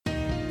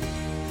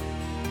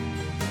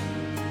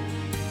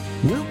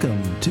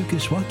Welcome to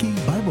Kishwaukee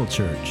Bible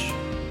Church.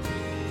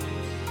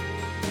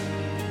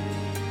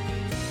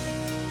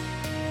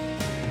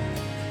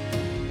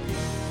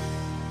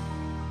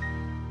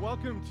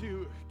 Welcome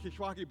to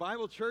Kishwaukee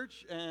Bible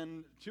Church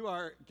and to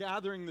our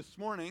gathering this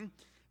morning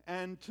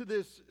and to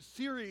this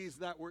series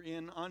that we're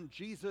in on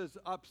Jesus'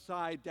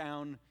 upside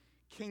down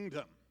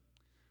kingdom.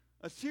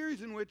 A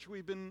series in which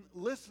we've been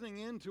listening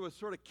into a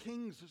sort of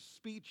king's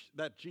speech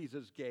that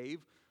Jesus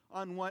gave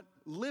on what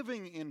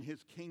living in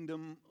his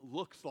kingdom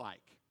looks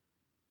like.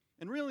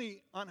 And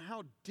really on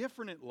how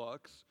different it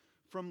looks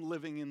from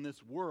living in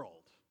this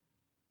world,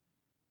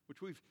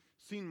 which we've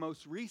seen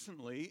most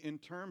recently in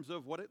terms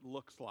of what it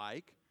looks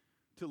like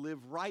to live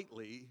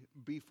rightly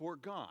before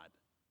God.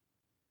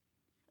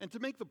 And to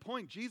make the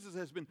point, Jesus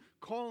has been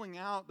calling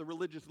out the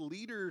religious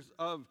leaders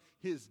of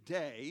his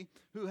day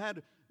who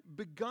had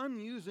begun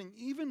using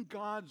even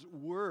God's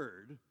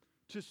word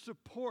to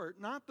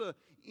support not the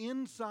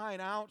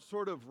inside-out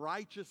sort of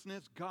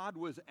righteousness God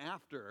was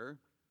after,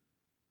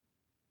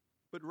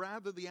 but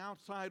rather the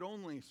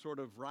outside-only sort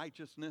of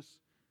righteousness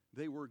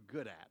they were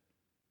good at.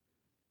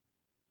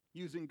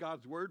 Using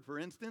God's word, for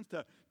instance,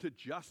 to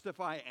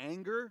justify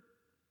anger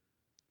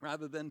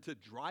rather than to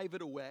drive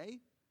it away,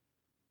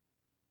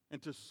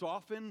 and to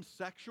soften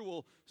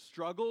sexual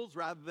struggles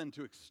rather than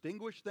to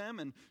extinguish them,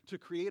 and to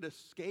create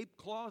escape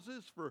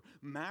clauses for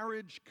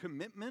marriage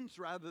commitments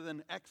rather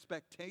than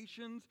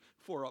expectations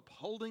for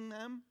upholding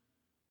them.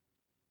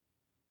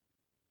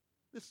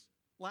 This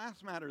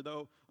last matter,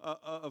 though,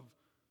 of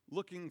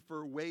looking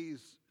for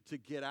ways to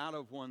get out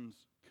of one's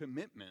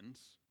commitments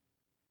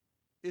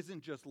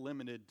isn't just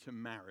limited to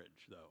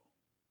marriage, though,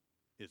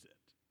 is it?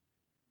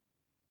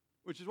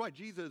 Which is why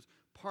Jesus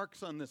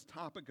parks on this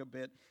topic a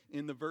bit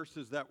in the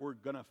verses that we're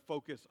going to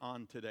focus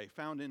on today,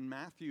 found in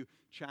Matthew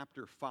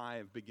chapter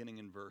 5, beginning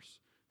in verse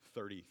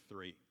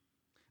 33.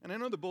 And I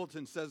know the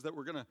bulletin says that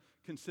we're going to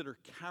consider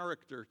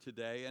character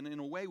today, and in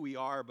a way we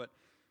are, but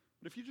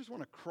if you just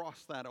want to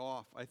cross that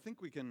off, I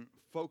think we can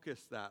focus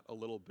that a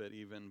little bit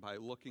even by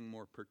looking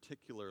more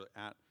particular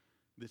at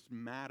this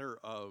matter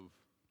of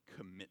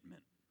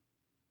commitment.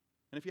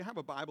 And if you have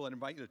a Bible, I'd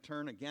invite you to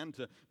turn again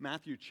to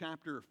Matthew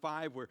chapter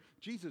 5, where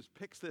Jesus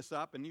picks this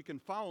up, and you can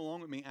follow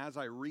along with me as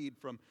I read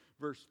from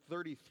verse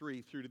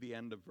 33 through to the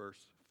end of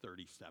verse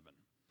 37.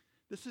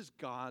 This is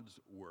God's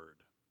word.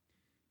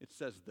 It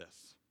says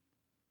this: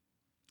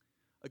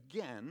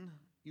 "Again,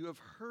 you have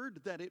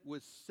heard that it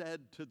was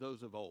said to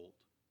those of old,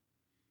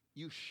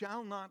 'You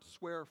shall not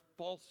swear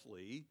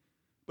falsely,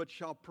 but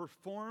shall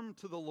perform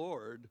to the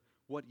Lord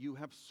what you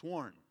have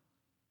sworn.'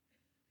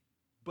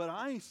 But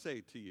I say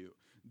to you,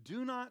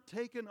 do not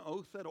take an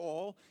oath at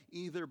all,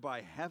 either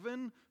by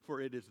heaven, for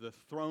it is the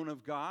throne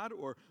of God,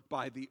 or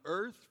by the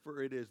earth,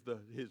 for it is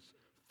his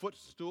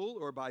footstool,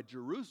 or by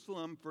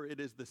Jerusalem, for it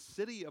is the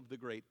city of the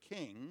great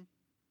king.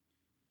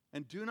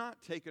 And do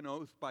not take an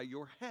oath by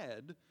your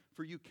head,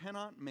 for you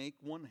cannot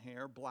make one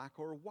hair black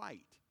or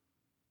white.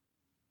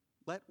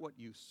 Let what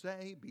you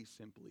say be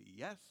simply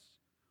yes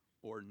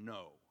or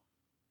no.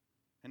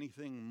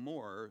 Anything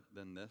more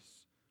than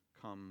this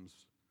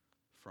comes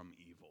from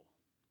evil."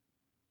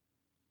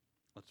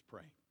 Let's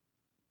pray.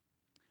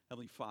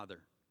 Heavenly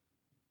Father,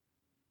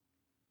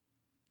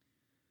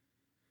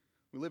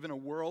 we live in a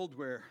world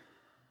where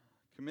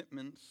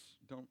commitments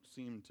don't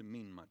seem to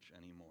mean much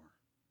anymore,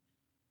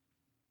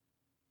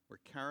 where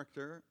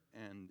character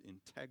and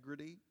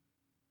integrity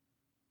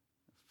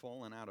have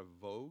fallen out of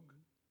vogue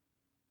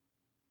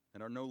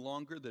and are no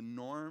longer the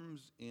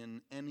norms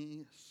in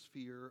any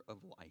sphere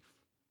of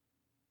life.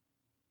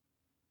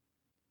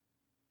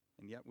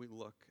 And yet we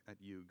look at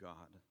you,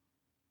 God,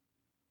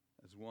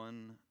 as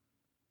one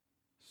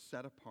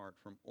set apart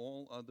from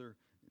all other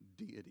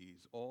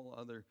deities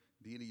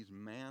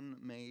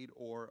man-made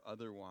or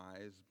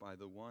otherwise, by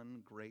the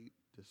one great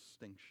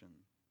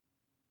distinction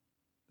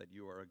that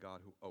you are a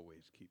God who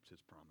always keeps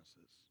his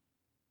promises,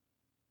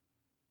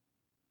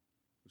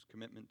 whose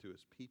commitment to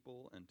his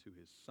people and to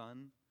his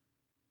Son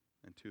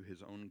and to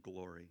his own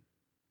glory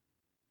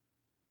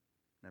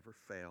never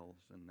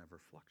fails and never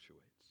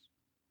fluctuates.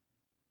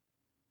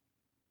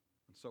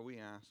 And so we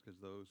ask, as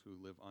those who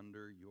live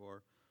under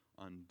your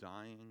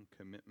undying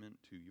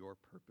commitment to your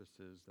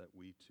purposes, that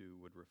we too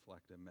would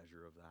reflect a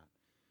measure of that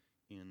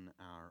in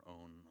our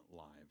own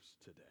lives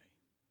today.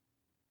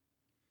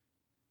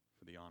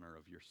 For the honor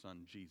of your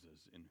Son,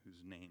 Jesus, in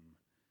whose name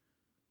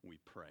we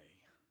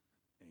pray.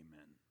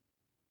 Amen.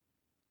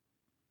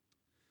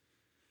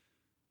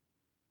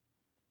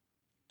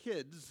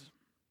 Kids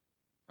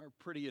are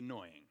pretty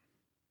annoying,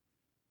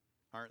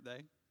 aren't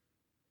they?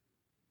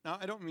 Now,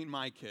 I don't mean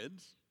my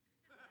kids,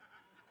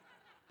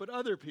 but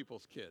other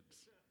people's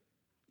kids,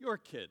 your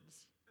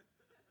kids,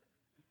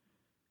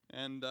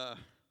 and the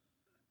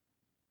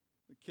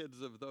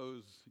kids of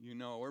those you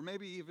know, or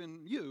maybe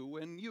even you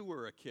when you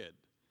were a kid.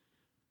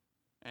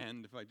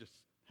 And if I just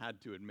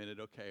had to admit it,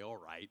 okay, all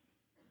right,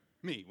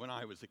 me when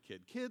I was a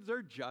kid. Kids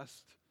are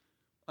just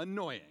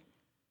annoying.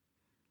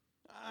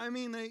 I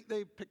mean,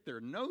 they pick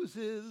their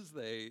noses,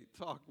 they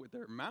talk with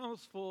their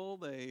mouths full,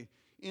 they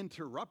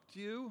interrupt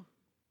you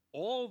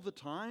all the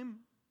time.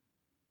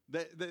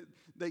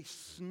 They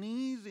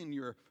sneeze in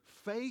your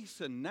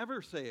face and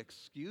never say,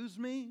 "Excuse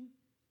me."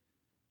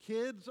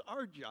 Kids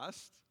are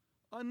just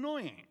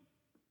annoying.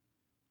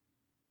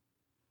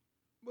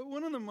 But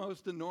one of the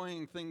most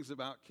annoying things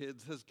about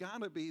kids has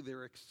got to be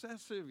their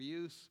excessive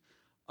use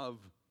of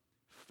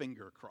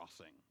finger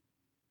crossing.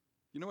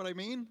 You know what I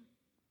mean?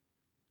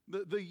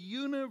 The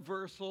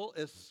universal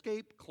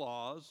escape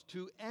clause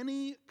to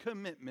any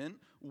commitment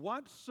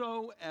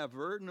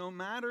whatsoever, no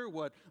matter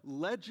what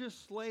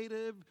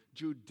legislative,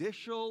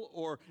 judicial,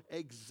 or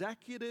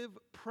executive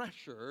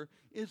pressure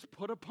is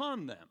put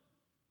upon them.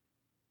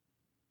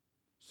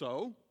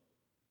 So,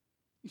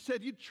 you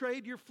said you'd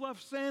trade your fluff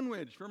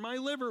sandwich for my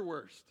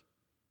liverwurst.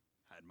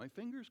 Had my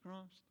fingers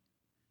crossed.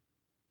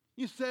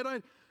 You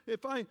said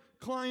if I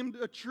climbed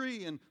a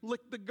tree and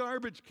licked the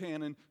garbage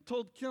can and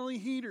told Kelly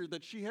Heater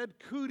that she had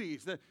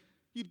cooties, that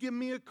you'd give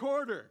me a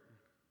quarter.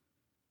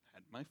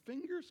 Had my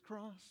fingers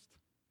crossed.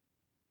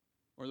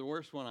 Or the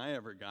worst one I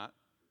ever got,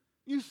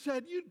 you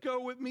said you'd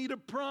go with me to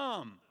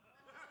prom.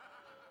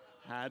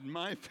 Had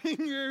my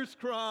fingers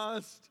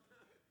crossed.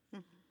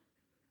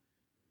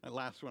 That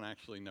last one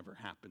actually never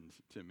happened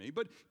to me.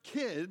 But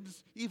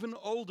kids, even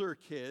older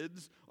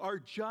kids, are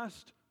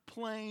just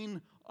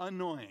plain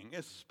annoying,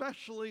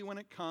 especially when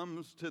it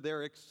comes to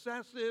their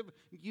excessive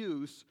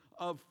use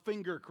of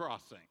finger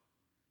crossing.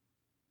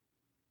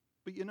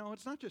 But you know,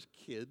 it's not just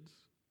kids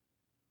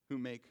who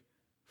make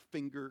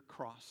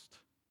finger-crossed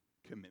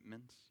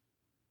commitments.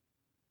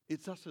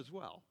 It's us as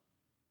well.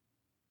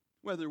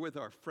 Whether with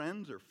our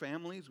friends or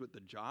families, with the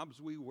jobs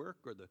we work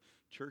or the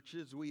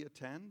churches we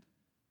attend,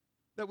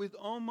 that with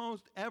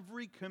almost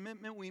every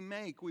commitment we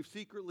make, we've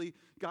secretly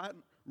got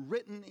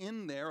written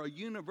in there a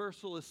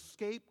universal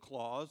escape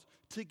clause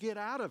to get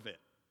out of it.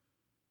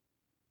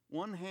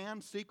 One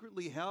hand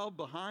secretly held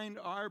behind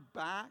our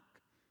back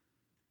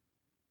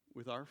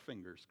with our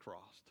fingers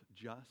crossed,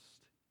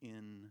 just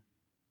in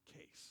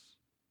case.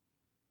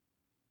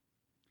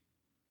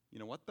 You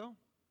know what, though?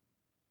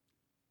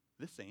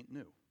 This ain't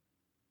new.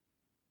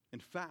 In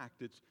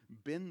fact, it's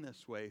been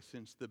this way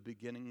since the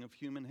beginning of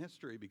human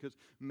history, because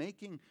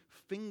making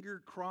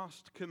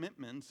finger-crossed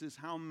commitments is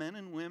how men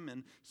and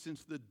women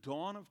since the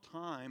dawn of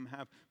time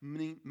have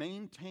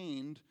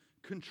maintained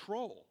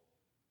control,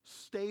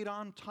 stayed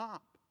on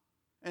top,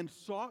 and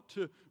sought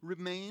to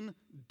remain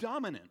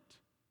dominant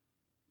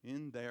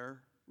in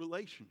their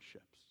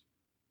relationships.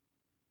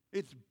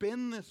 It's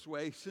been this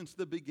way since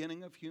the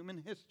beginning of human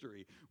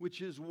history,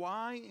 which is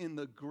why in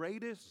the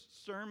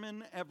greatest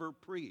sermon ever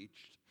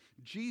preached,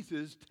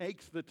 Jesus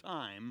takes the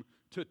time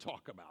to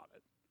talk about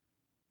it,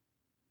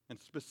 and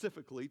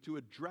specifically to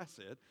address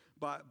it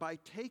by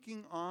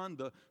taking on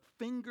the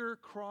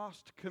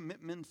finger-crossed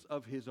commitments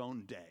of his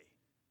own day,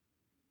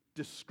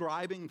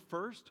 describing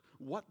first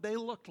what they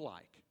looked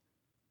like,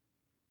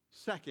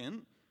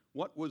 second,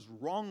 what was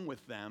wrong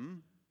with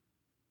them,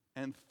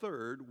 and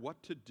third,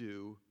 what to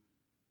do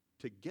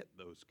to get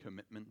those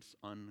commitments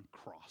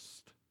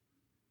uncrossed.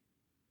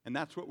 And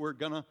that's what we're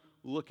going to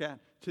look at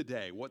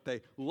today. What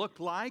they looked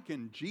like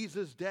in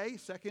Jesus' day.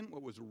 Second,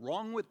 what was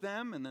wrong with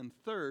them. And then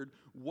third,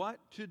 what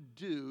to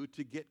do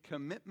to get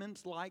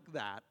commitments like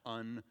that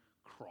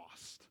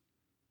uncrossed.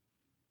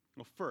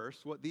 Well,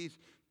 first, what these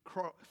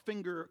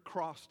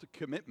finger-crossed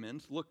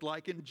commitments looked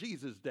like in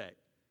Jesus' day,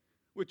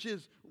 which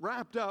is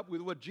wrapped up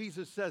with what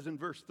Jesus says in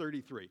verse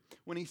 33.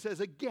 When he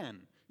says,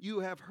 "Again, you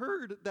have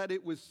heard that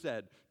it was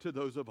said to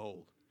those of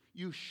old,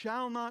 'You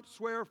shall not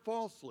swear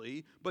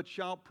falsely, but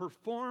shall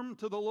perform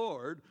to the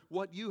Lord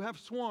what you have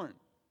sworn.'"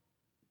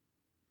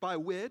 By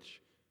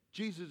which,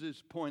 Jesus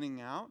is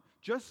pointing out,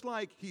 just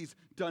like he's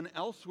done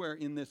elsewhere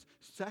in this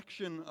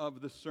section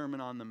of the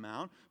Sermon on the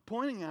Mount,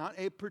 pointing out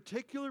a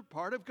particular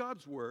part of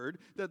God's Word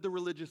that the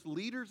religious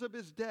leaders of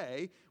his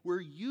day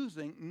were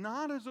using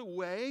not as a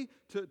way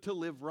to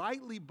live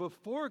rightly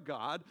before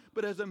God,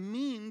 but as a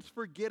means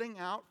for getting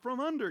out from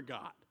under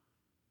God.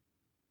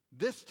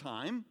 This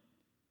time,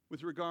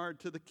 with regard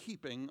to the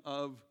keeping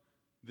of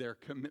their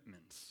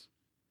commitments.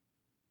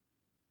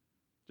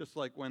 Just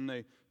like when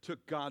they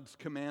took God's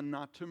command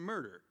not to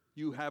murder.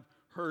 You have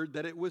heard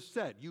that it was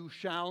said, "You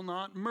shall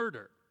not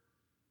murder,"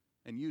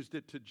 and used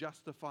it to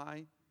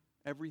justify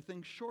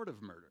everything short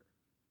of murder.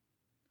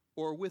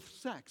 Or with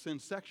sex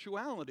and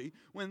sexuality,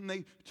 when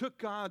they took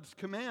God's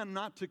command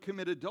not to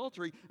commit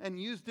adultery and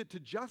used it to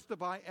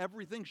justify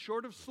everything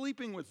short of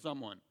sleeping with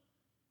someone.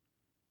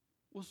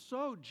 Well,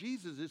 so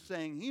Jesus is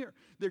saying here,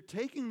 they're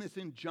taking this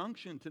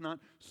injunction to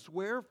not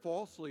swear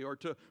falsely or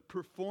to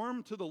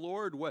perform to the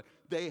Lord what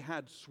they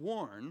had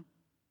sworn,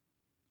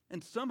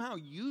 and somehow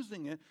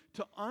using it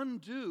to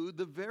undo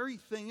the very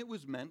thing it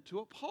was meant to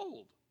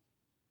uphold.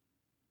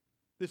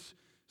 This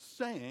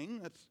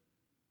saying, that's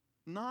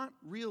not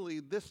really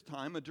this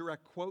time a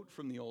direct quote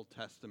from the Old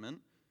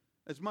Testament,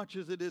 as much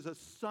as it is a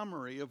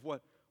summary of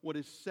what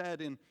is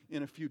said in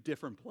a few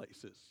different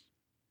places.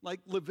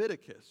 Like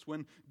Leviticus,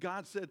 when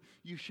God said,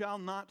 "You shall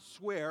not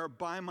swear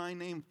by my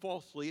name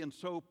falsely and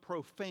so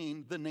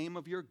profane the name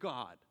of your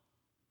God."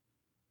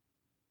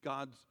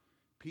 God's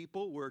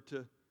people were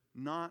to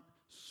not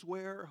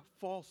swear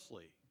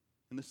falsely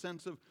in the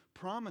sense of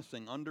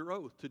promising under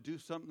oath to do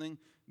something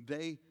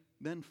they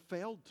then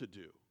failed to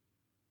do.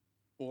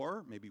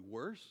 Or, maybe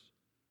worse,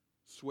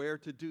 swear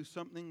to do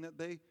something that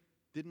they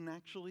didn't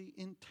actually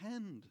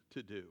intend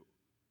to do.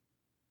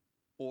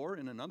 Or,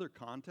 in another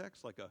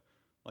context,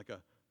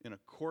 in a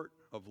court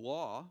of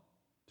law,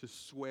 to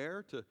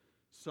swear to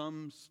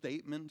some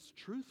statement's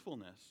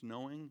truthfulness,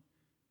 knowing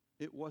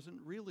it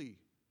wasn't really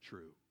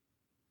true.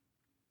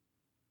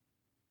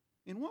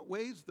 In what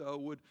ways, though,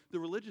 would the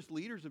religious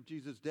leaders of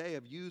Jesus' day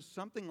have used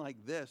something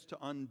like this to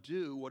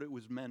undo what it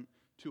was meant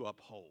to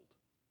uphold?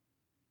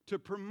 To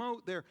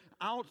promote their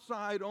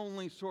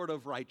outside-only sort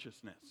of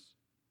righteousness?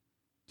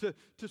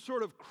 To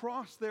sort of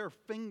cross their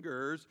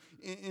fingers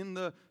in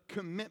the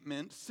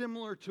commitment,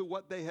 similar to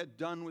what they had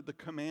done with the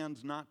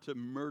commands not to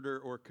murder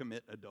or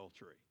commit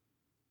adultery?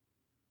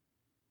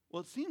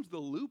 Well, it seems the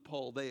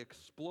loophole they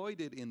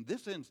exploited in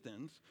this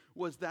instance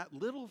was that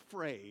little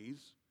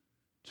phrase,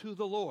 "to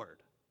the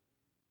Lord."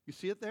 You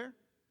see it there?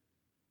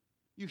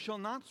 "You shall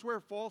not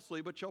swear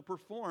falsely, but shall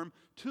perform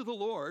to the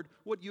Lord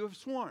what you have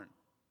sworn."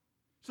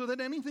 So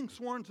that anything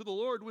sworn to the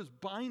Lord was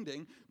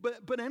binding,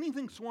 but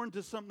anything sworn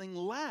to something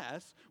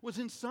less was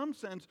in some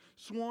sense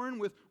sworn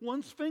with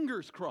one's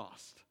fingers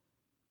crossed.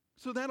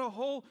 So that a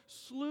whole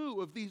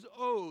slew of these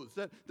oaths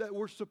that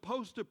were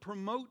supposed to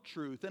promote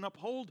truth and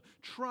uphold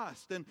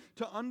trust and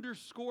to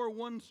underscore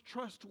one's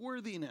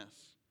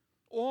trustworthiness,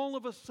 all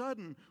of a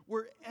sudden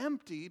were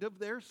emptied of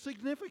their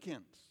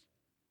significance.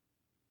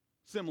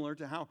 Similar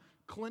to how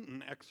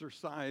Clinton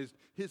exercised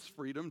his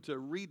freedom to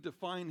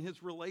redefine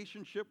his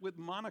relationship with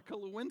Monica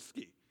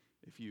Lewinsky,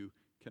 if you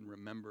can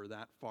remember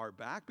that far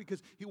back,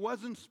 because he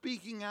wasn't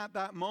speaking at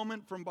that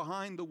moment from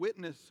behind the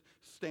witness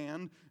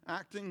stand,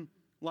 acting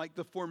like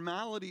the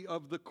formality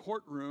of the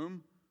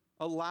courtroom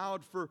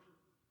allowed for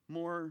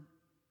more,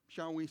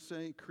 shall we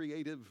say,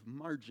 creative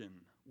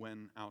margin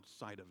when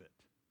outside of it.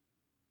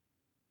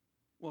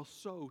 Well,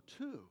 so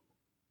too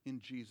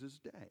in Jesus'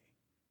 day.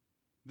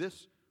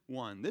 This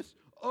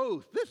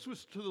oath, this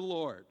was to the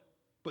Lord,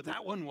 but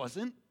that one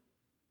wasn't.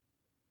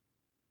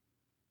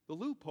 The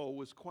loophole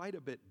was quite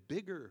a bit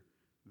bigger,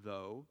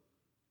 though,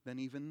 than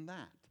even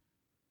that.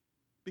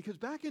 Because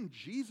back in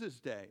Jesus'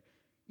 day,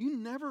 you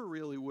never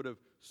really would have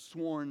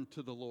sworn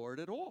to the Lord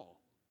at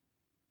all.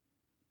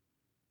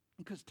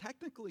 Because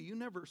technically, you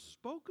never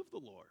spoke of the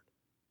Lord.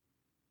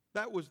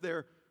 That was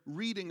their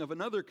reading of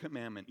another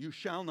commandment: "You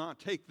shall not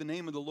take the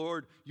name of the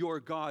Lord your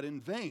God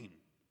in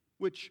vain,"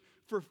 which,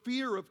 for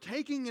fear of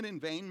taking it in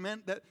vain,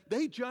 meant that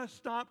they just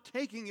stopped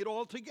taking it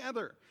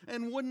altogether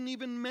and wouldn't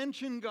even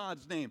mention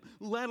God's name,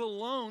 let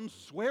alone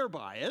swear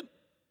by it,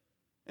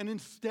 and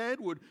instead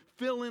would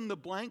fill in the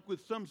blank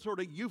with some sort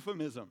of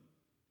euphemism.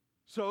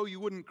 So you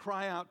wouldn't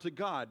cry out to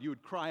God, you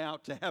would cry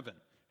out to heaven.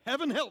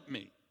 "Heaven, help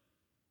me."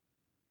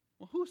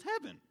 Well, who's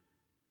heaven?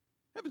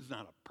 Heaven's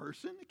not a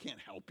person. It can't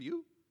help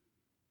you.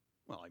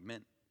 Well, I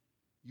meant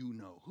you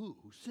know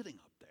who's sitting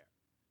up there.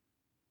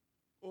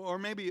 Or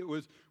maybe it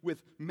was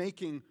with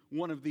making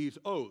one of these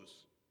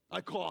oaths.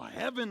 "I call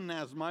heaven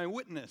as my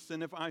witness,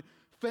 and if I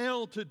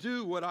fail to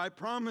do what I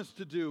promised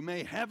to do,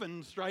 may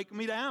heaven strike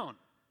me down."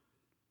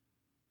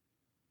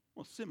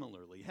 Well,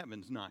 similarly,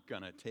 heaven's not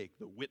going to take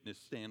the witness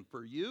stand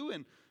for you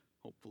and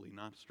hopefully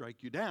not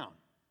strike you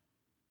down.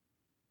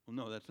 Well,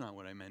 no, that's not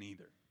what I meant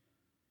either.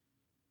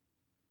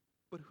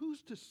 But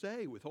who's to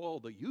say with all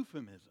the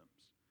euphemisms?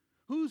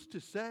 Who's to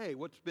say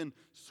what's been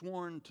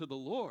sworn to the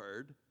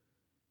Lord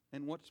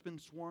and what's been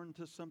sworn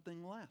to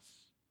something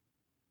less?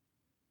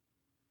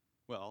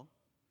 Well,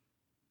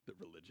 the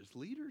religious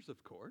leaders,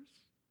 of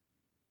course.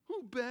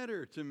 Who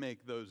better to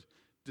make those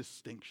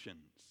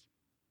distinctions?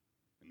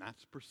 And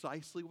that's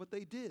precisely what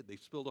they did. They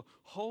spilled a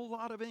whole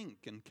lot of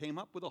ink and came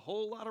up with a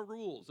whole lot of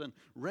rules and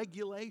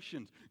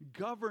regulations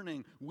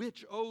governing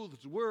which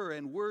oaths were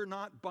and were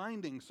not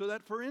binding. So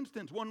that, for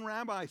instance, one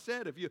rabbi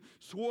said if you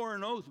swore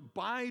an oath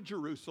by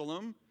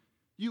Jerusalem,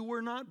 you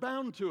were not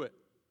bound to it.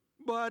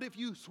 But if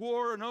you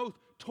swore an oath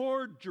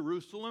toward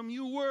Jerusalem,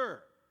 you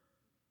were.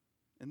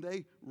 And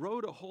they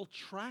wrote a whole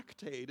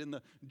tractate in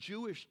the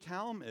Jewish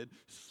Talmud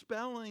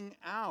spelling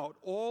out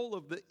all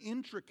of the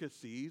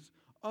intricacies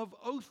of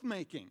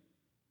oath-making.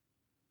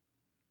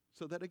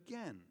 So that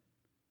again,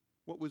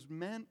 what was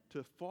meant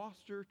to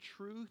foster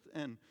truth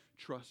and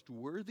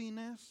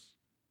trustworthiness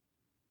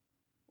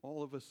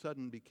all of a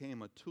sudden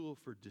became a tool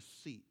for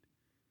deceit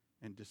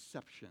and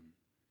deception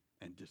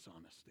and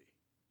dishonesty.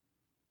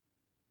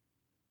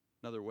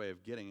 Another way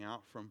of getting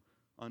out from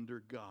under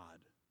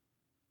God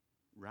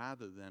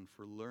rather than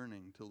for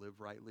learning to live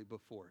rightly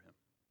before Him.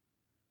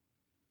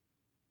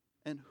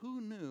 And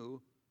who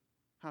knew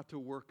how to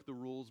work the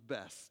rules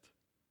best?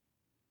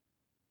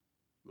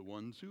 The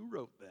ones who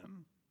wrote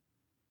them.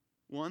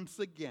 Once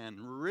again,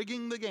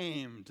 rigging the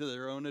game to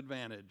their own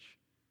advantage.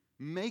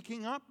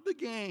 Making up the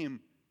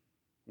game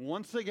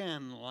once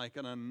again like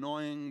an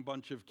annoying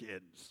bunch of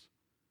kids.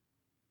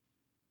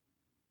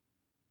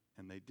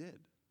 And they did,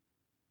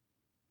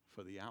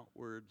 for the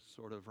outward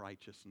sort of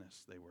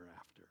righteousness they were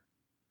after.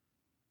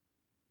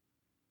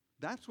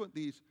 That's what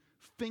these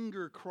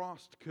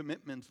finger-crossed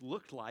commitments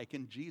looked like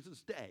in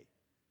Jesus' day.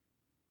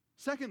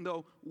 Second,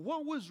 though,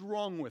 what was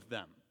wrong with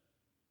them?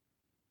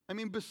 I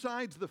mean,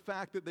 besides the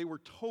fact that they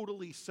were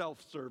totally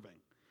self-serving,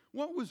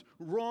 what was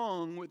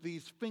wrong with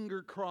these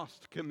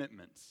finger-crossed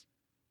commitments?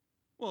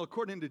 Well,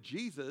 according to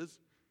Jesus,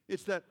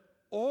 it's that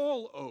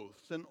all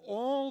oaths and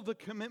all the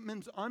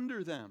commitments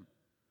under them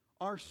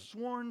are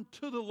sworn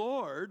to the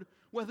Lord,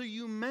 whether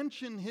you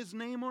mention his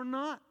name or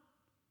not.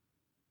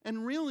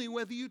 And really,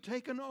 whether you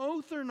take an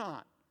oath or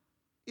not.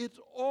 It's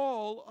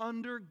all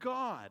under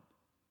God.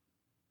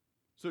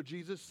 So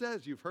Jesus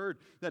says, you've heard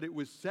that it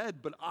was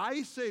said, but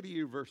I say to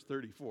you, verse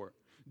 34,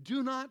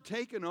 do not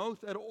take an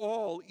oath at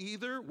all,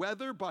 either,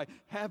 whether by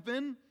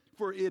heaven,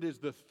 for it is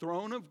the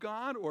throne of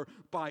God, or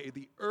by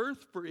the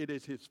earth, for it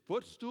is his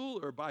footstool,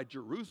 or by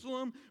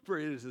Jerusalem, for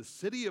it is the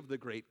city of the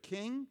great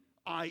king,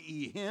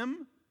 i.e.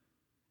 him.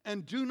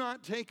 And do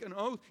not take an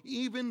oath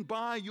even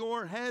by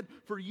your head,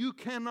 for you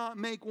cannot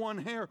make one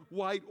hair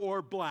white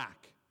or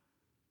black.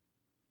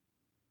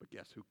 But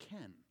guess who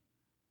can?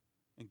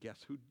 And guess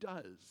who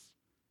does?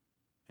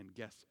 And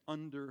guess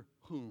under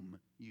whom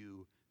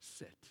you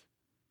sit.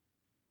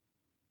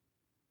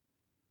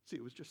 See,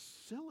 it was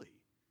just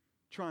silly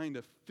trying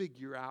to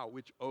figure out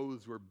which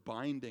oaths were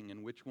binding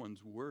and which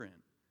ones weren't.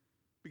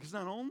 Because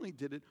not only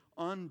did it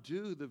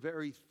undo the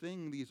very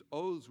thing these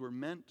oaths were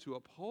meant to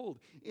uphold,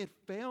 it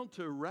failed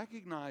to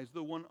recognize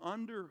the one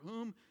under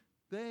whom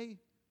they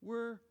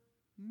were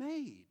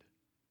made.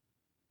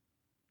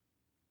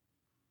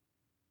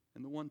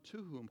 And the one to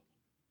whom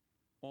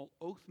all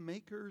oath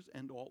makers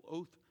and all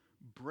oath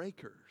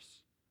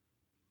breakers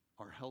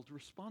are held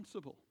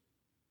responsible.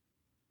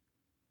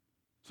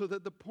 So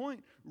that the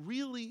point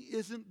really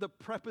isn't the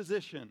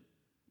preposition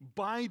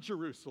by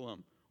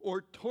Jerusalem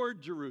or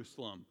toward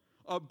Jerusalem,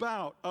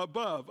 about,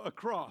 above,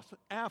 across,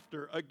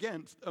 after,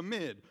 against,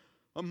 amid,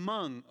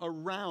 among,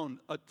 around,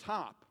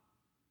 atop.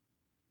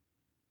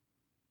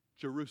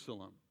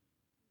 Jerusalem.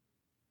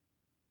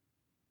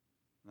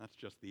 That's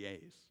just the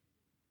A's.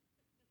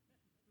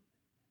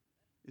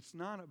 It's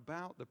not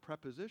about the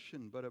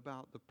preposition, but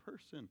about the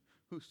person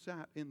who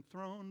sat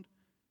enthroned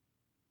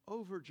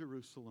over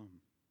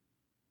Jerusalem.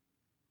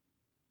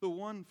 The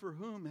one for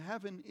whom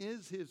heaven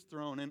is his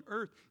throne and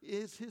earth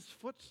is his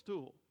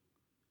footstool.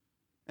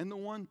 And the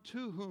one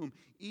to whom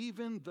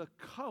even the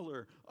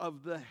color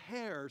of the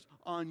hairs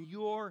on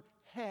your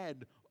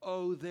head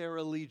owe their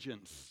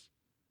allegiance.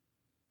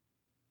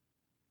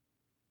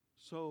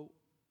 So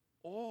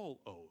all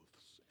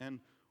oaths and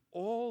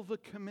all the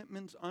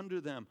commitments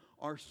under them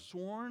are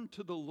sworn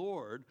to the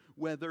Lord,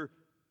 whether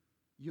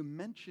you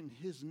mention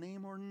his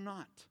name or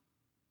not.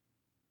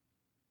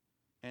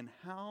 And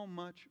how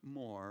much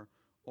more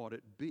ought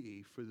it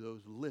be for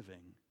those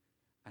living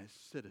as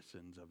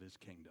citizens of his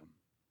kingdom?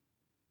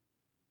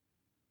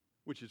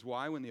 Which is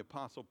why when the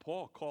Apostle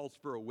Paul calls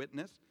for a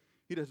witness,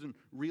 he doesn't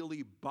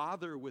really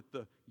bother with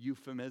the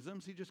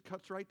euphemisms. He just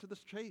cuts right to the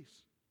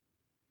chase.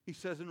 He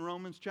says in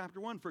Romans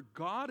chapter 1, for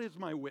God is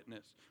my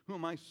witness,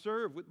 whom I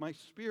serve with my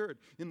spirit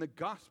in the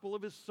gospel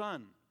of his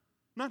Son.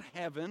 Not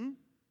heaven,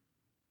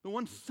 the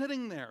one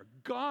sitting there.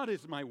 God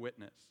is my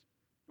witness.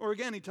 Or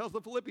again, he tells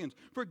the Philippians,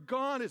 for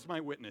God is my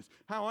witness,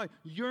 how I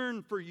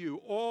yearn for you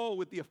all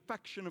with the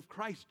affection of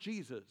Christ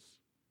Jesus.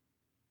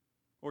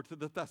 Or to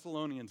the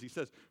Thessalonians, he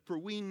says, for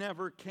we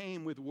never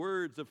came with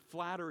words of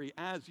flattery,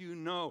 as you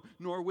know,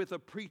 nor with a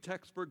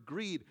pretext for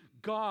greed.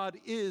 God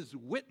is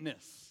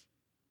witness.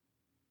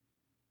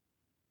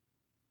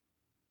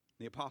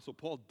 The Apostle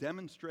Paul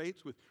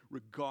demonstrates with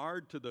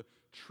regard to the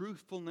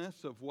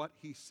truthfulness of what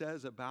he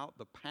says about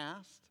the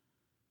past,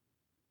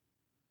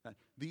 that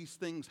these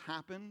things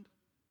happened.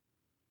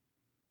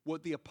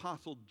 What the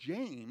Apostle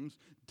James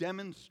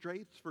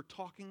demonstrates for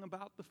talking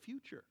about the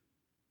future.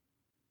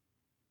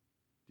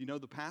 Do you know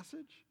the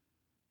passage?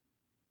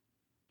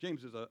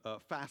 James is a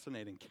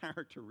fascinating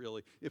character,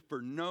 really, if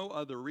for no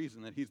other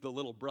reason that he's the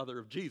little brother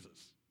of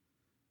Jesus.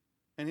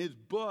 And his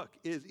book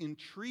is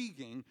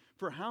intriguing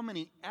for how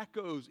many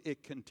echoes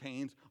it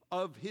contains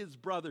of his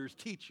brother's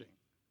teaching.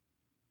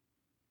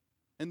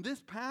 And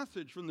this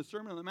passage from the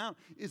Sermon on the Mount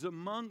is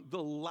among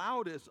the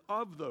loudest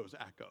of those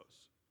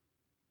echoes.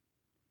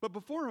 But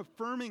before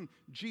affirming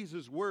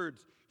Jesus'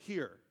 words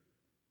here,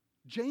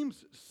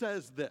 James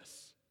says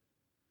this,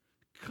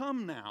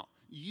 come now,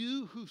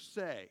 you who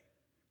say,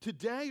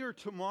 today or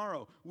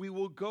tomorrow we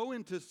will go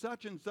into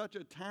such and such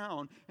a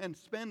town and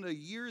spend a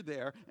year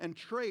there and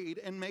trade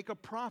and make a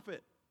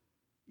profit.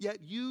 Yet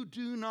you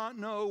do not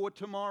know what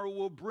tomorrow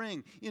will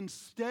bring.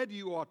 Instead,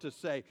 you ought to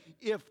say,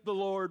 if the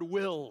Lord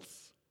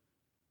wills.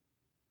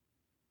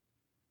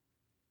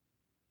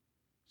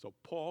 So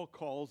Paul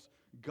calls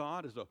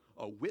God as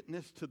a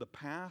witness to the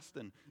past,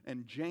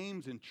 and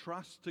James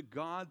entrusts to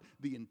God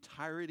the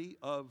entirety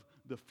of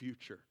the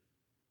future.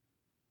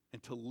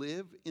 And to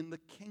live in the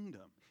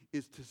kingdom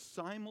is to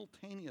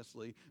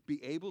simultaneously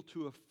be able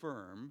to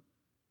affirm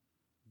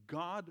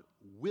God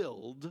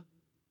willed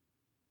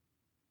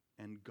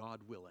and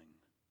God willing.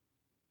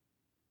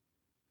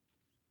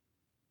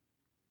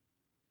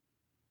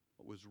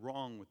 What was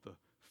wrong with the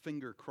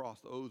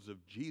finger-crossed oaths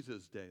of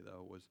Jesus' day,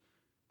 though, was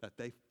that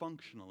they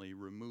functionally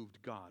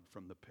removed God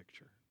from the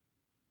picture.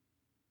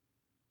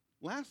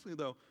 Lastly,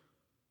 though,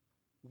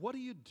 what do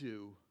you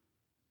do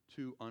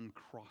to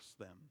uncross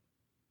them?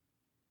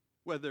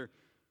 Whether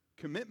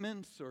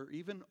commitments or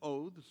even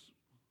oaths.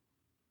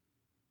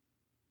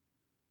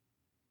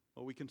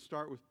 Well, we can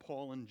start with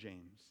Paul and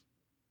James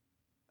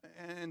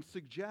and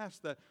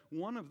suggest that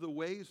one of the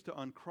ways to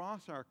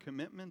uncross our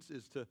commitments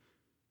is to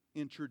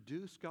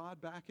introduce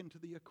God back into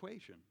the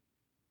equation.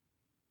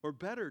 Or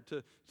better,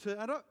 to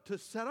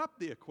set up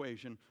the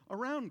equation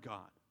around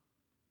God.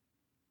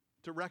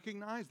 To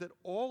recognize that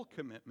all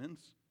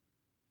commitments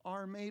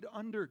are made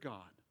under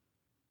God.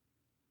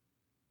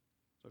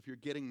 So if you're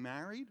getting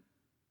married,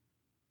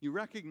 you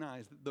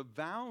recognize that the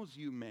vows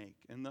you make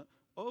and the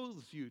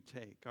oaths you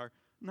take are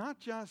not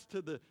just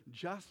to the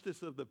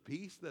justice of the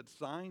peace that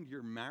signed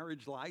your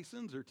marriage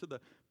license, or to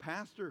the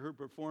pastor who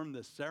performed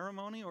the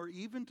ceremony, or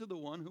even to the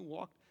one who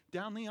walked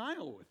down the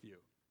aisle with you.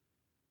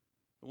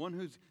 The one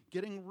who's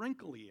getting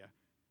wrinkly,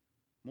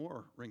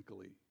 more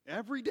wrinkly,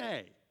 every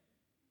day.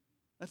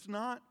 That's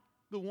not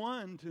the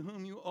one to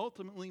whom you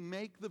ultimately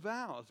make the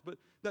vows, but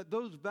that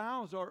those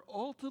vows are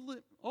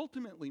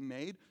ultimately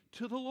made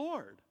to the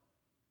Lord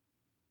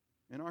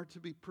and are to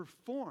be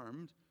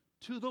performed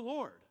to the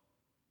Lord.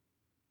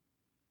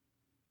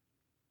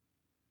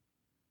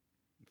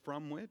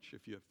 From which,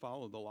 if you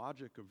follow the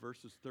logic of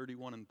verses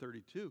 31 and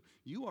 32,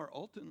 you are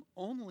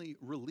only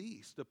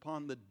released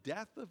upon the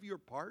death of your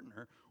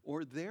partner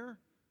or their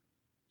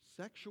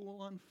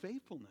sexual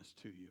unfaithfulness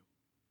to you,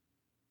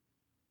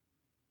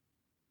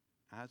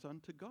 as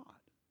unto God.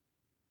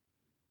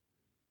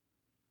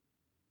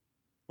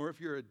 Or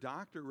if you're a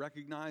doctor,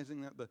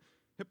 recognizing that the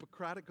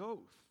Hippocratic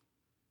oath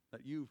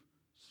that you've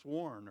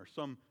sworn, or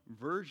some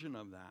version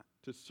of that,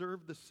 to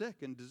serve the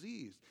sick and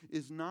diseased,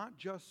 is not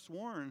just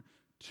sworn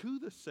to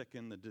the sick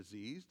and the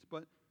diseased,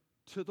 but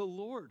to the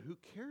Lord who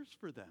cares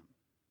for them.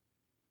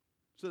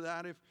 So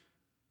that if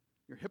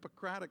your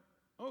Hippocratic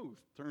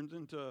oath turns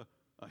into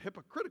a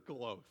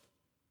hypocritical oath,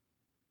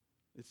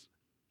 it's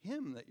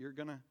him that you're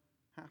going to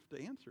have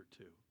to answer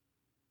to.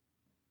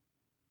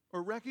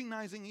 Or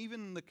recognizing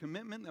even the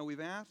commitment that we've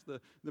asked the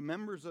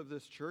members of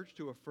this church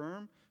to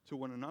affirm to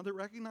one another,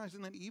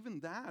 recognizing that even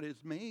that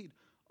is made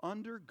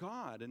under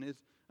God and is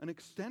an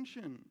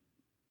extension,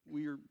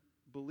 we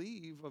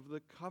believe, of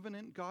the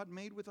covenant God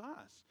made with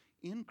us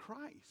in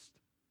Christ.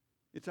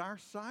 It's our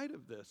side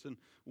of this, and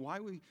why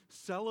we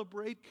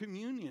celebrate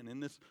communion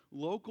in this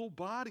local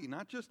body,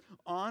 not just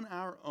on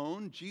our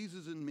own,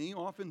 Jesus and me,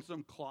 off in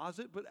some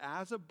closet, but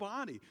as a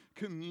body,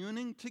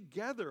 communing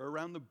together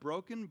around the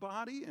broken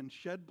body and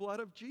shed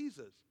blood of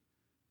Jesus,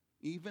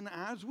 even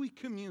as we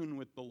commune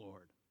with the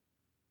Lord.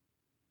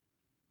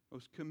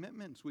 Those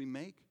commitments we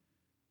make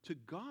to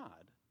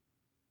God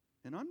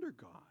and under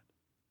God,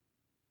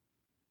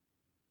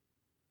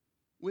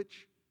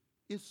 which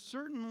is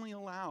certainly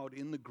allowed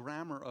in the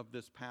grammar of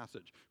this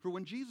passage. For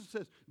when Jesus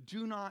says,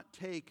 do not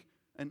take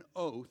an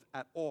oath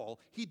at all,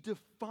 he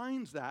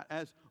defines that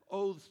as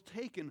oaths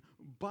taken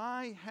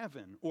by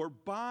heaven, or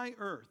by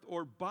earth,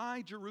 or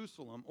by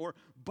Jerusalem, or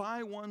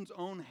by one's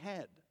own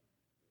head.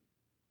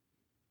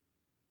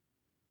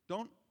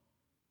 Don't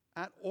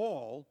at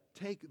all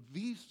take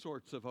these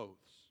sorts of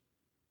oaths,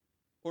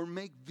 or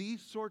make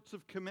these sorts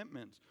of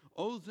commitments,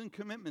 oaths and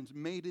commitments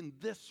made in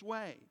this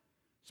way.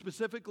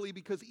 Specifically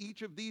because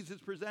each of these is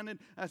presented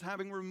as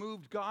having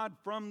removed God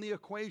from the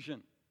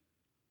equation,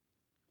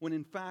 when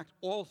in fact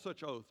all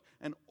such oaths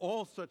and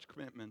all such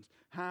commitments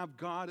have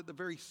God at the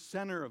very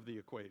center of the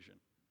equation,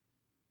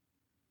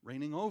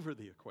 reigning over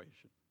the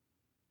equation.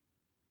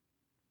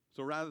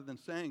 So rather than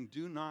saying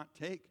do not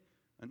take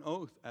an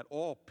oath at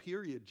all,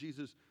 period,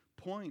 Jesus'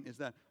 point is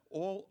that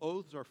all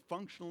oaths are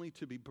functionally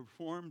to be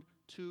performed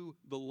to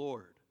the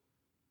Lord,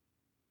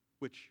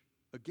 which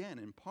again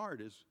in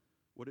part is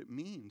what it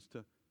means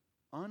to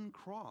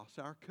uncross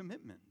our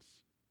commitments.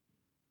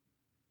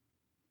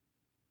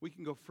 We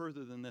can go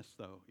further than this,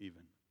 though,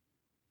 even.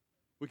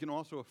 We can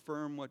also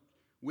affirm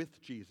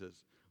with Jesus,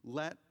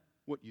 let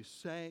what you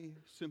say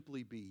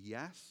simply be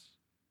yes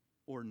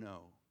or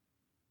no.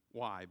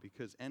 Why?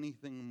 Because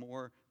anything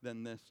more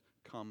than this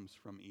comes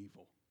from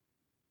evil.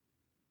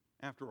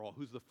 After all,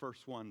 who's the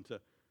first one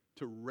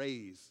to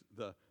raise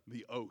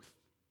the oath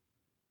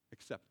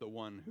except the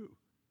one who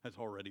has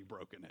already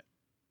broken it,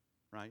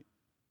 right?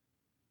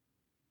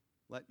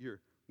 Let your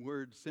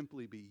word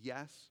simply be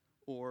yes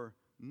or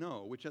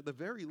no, which at the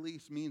very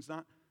least means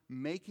not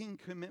making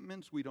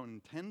commitments we don't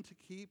intend to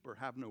keep or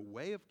have no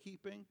way of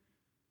keeping,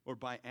 or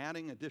by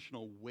adding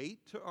additional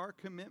weight to our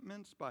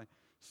commitments by,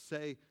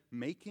 say,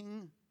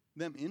 making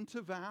them into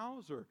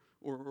vows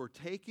or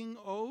taking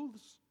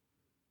oaths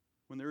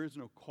when there is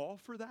no call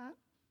for that,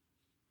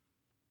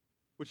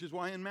 Which is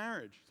why in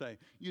marriage, say,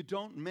 you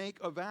don't make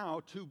a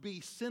vow to be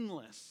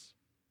sinless,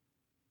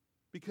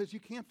 because you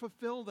can't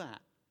fulfill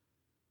that.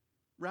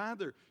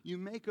 Rather, you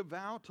make a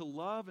vow to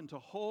love and to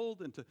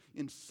hold and to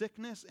in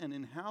sickness and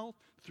in health,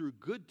 through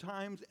good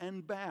times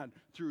and bad,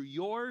 through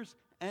yours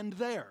and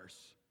theirs.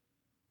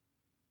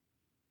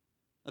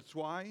 That's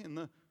why in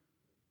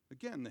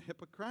the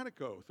Hippocratic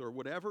Oath or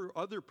whatever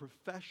other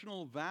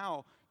professional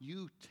vow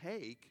you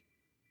take,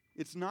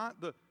 it's not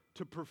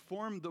to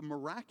perform the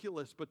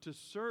miraculous, but to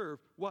serve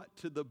what?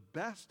 To the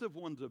best of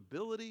one's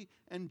ability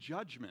and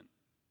judgment.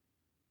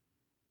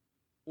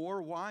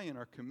 Or why in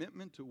our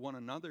commitment to one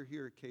another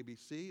here at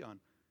KBC,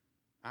 on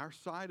our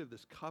side of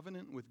this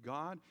covenant with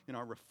God, in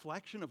our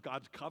reflection of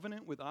God's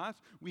covenant with us,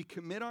 we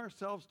commit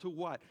ourselves to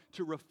what?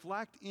 To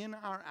reflect in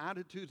our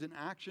attitudes and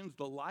actions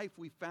the life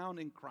we found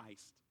in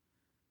Christ.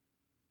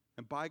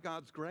 And by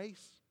God's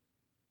grace,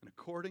 and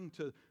according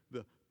to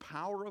the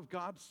power of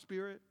God's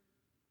Spirit,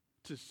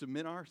 to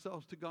submit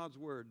ourselves to God's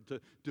Word,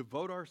 to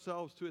devote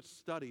ourselves to its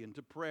study and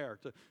to prayer,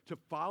 to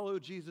follow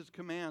Jesus'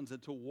 commands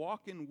and to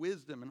walk in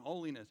wisdom and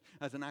holiness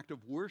as an act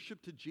of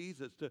worship to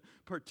Jesus, to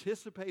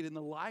participate in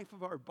the life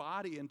of our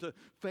body and to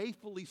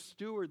faithfully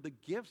steward the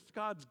gifts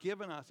God's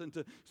given us and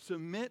to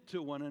submit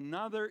to one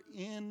another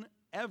in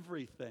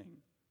everything.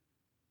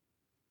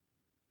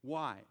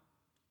 Why?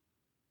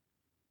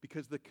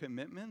 Because the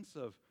commitments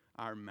of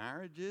our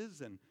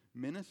marriages and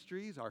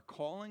ministries, our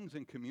callings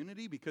and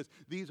community, because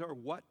these are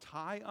what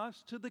tie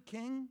us to the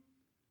King?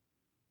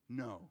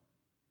 No.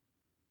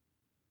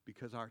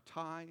 Because our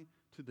tie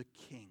to the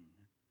King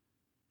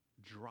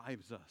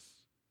drives us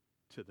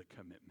to the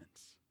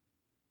commitments.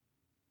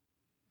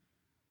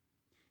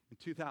 In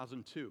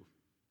 2002,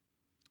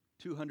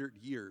 200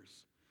 years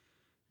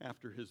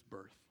after his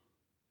birth,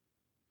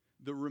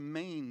 the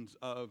remains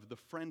of the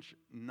French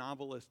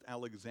novelist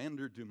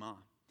Alexandre Dumas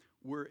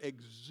were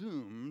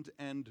exhumed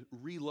and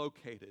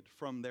relocated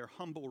from their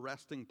humble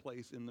resting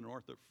place in the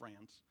north of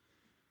France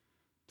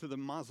to the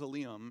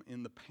mausoleum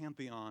in the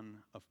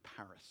Pantheon of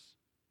Paris.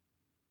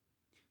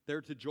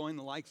 There to join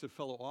the likes of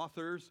fellow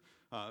authors,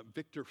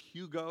 Victor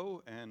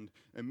Hugo and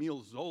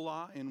Émile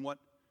Zola, in what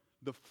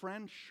the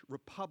French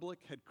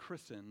Republic had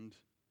christened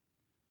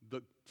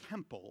the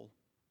Temple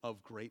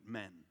of Great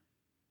Men.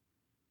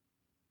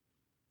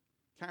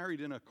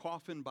 Carried in a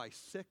coffin by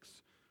 6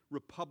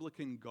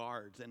 Republican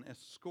guards and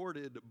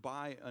escorted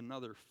by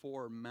another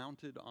 4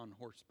 mounted on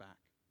horseback,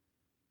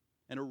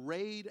 and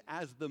arrayed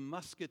as the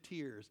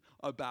musketeers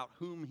about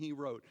whom he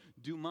wrote,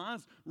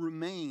 Dumas'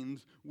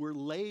 remains were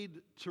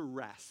laid to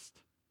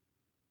rest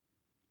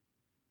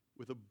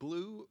with a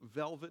blue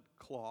velvet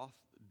cloth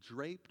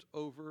draped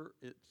over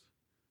its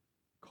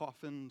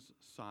coffin's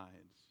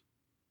sides,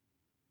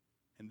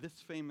 and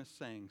this famous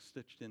saying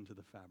stitched into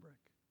the fabric: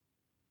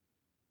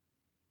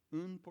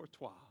 Un pour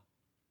toi,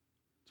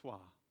 toi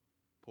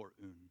pour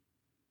un.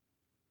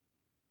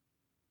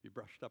 You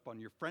brushed up on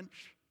your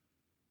French?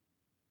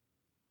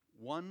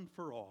 One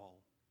for all,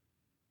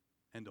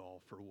 and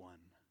all for one.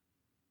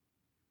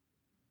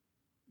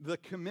 The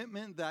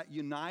commitment that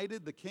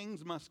united the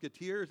king's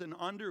musketeers and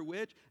under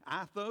which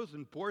Athos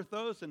and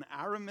Porthos and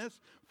Aramis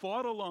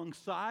fought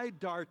alongside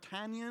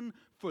D'Artagnan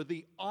for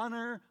the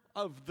honor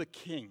of the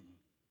king.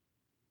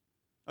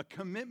 A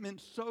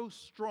commitment so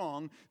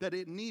strong that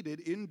it needed,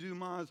 in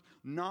Dumas'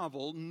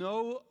 novel,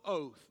 no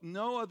oath,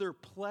 no other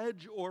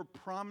pledge or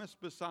promise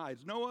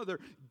besides, no other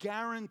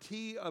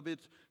guarantee of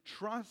its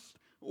trust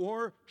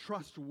or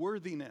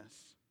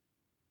trustworthiness,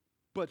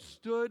 but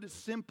stood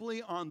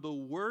simply on the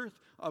worth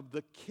of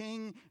the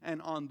king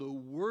and on the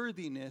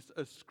worthiness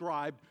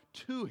ascribed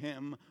to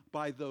him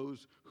by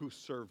those who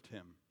served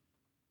him.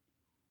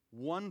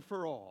 One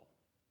for all,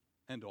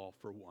 and all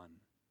for one.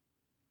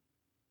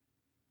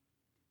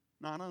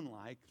 Not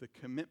unlike the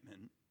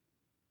commitment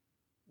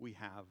we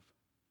have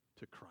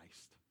to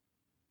Christ,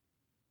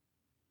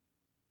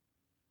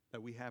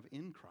 that we have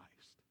in Christ.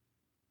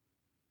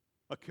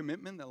 A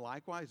commitment that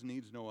likewise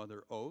needs no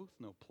other oath,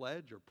 no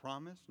pledge or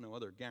promise, no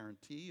other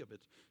guarantee of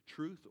its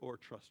truth or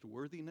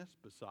trustworthiness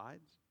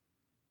besides,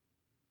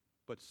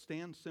 but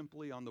stands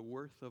simply on the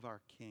worth of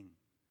our King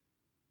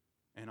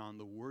and on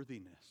the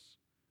worthiness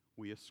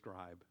we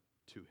ascribe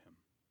to him.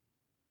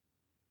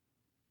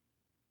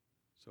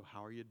 So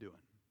how are you doing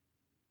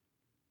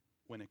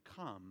when it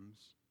comes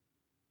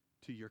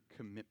to your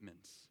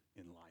commitments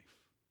in life?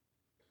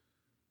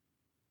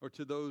 Or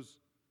to those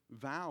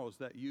vows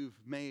that you've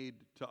made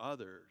to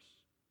others?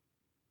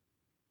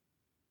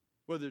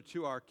 Whether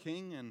to our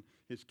King and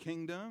his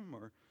kingdom,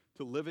 or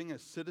to living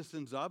as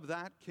citizens of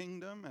that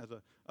kingdom,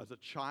 as a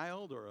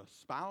child or a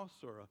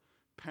spouse or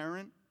a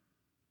parent,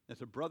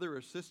 as a brother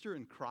or sister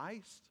in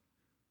Christ,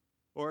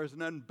 or as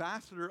an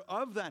ambassador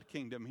of that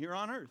kingdom here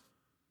on earth.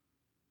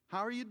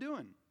 How are you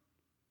doing?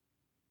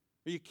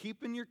 Are you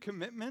keeping your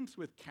commitments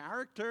with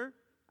character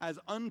as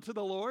unto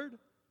the Lord?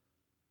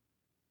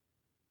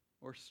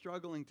 Or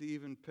struggling to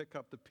even pick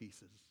up the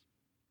pieces?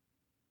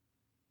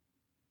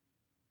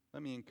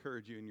 Let me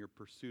encourage you in your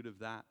pursuit of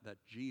that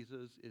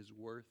Jesus is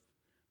worth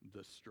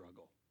the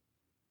struggle.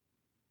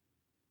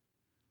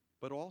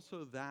 but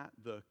also that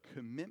the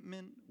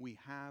commitment we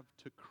have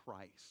to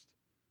Christ,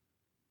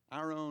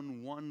 our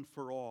own one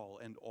for all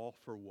and all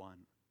for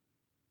one,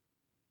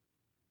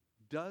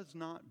 did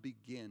not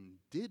begin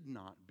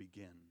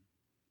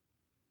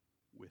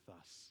with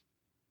us,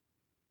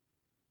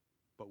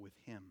 but with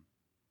him.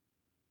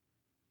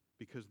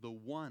 Because the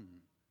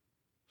one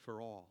for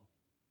all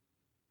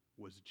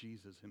was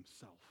Jesus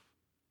himself,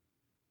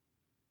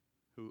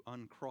 who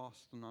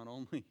uncrossed not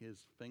only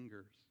his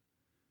fingers,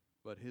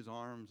 but his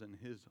arms and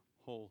his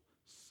whole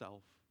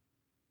self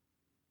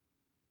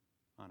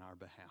on our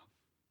behalf,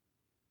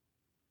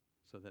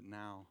 so that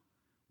now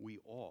we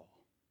all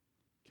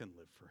can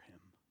live for him.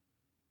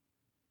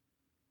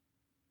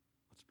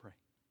 Let's pray.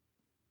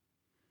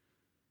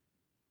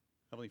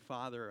 Heavenly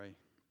Father,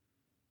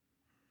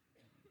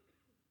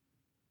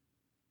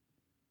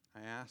 I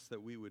ask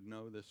that we would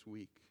know this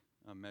week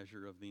a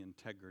measure of the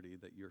integrity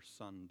that your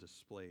Son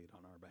displayed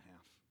on our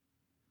behalf.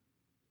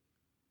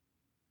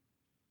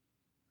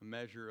 A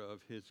measure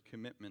of his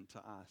commitment to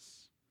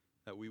us,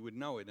 that we would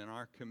know it in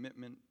our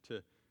commitment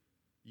to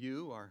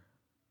you, our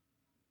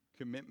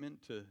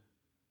commitment to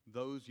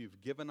those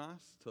you've given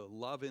us to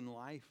love in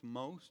life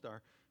most,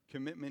 our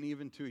commitment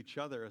even to each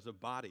other as a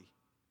body.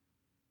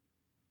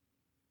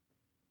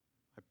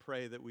 I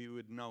pray that we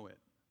would know it,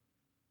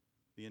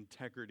 the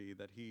integrity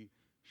that he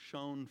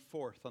shone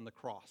forth on the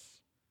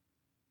cross,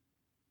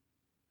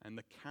 and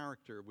the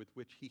character with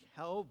which he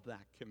held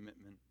that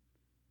commitment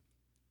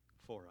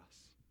for us.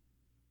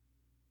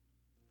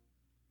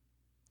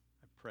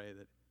 I pray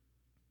that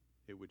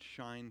it would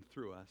shine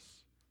through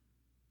us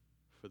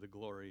for the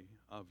glory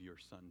of your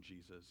Son,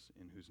 Jesus,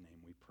 in whose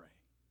name we pray.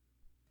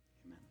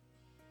 Amen.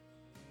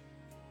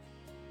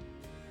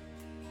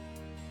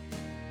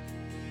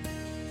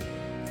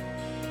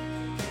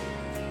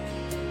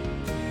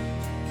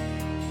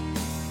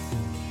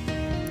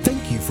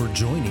 Thank you for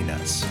joining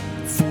us.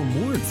 For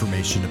more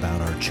information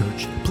about our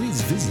church,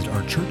 please visit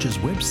our church's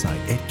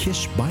website at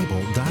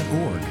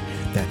kishbible.org.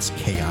 That's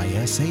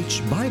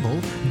KISH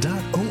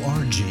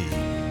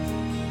Bible.org.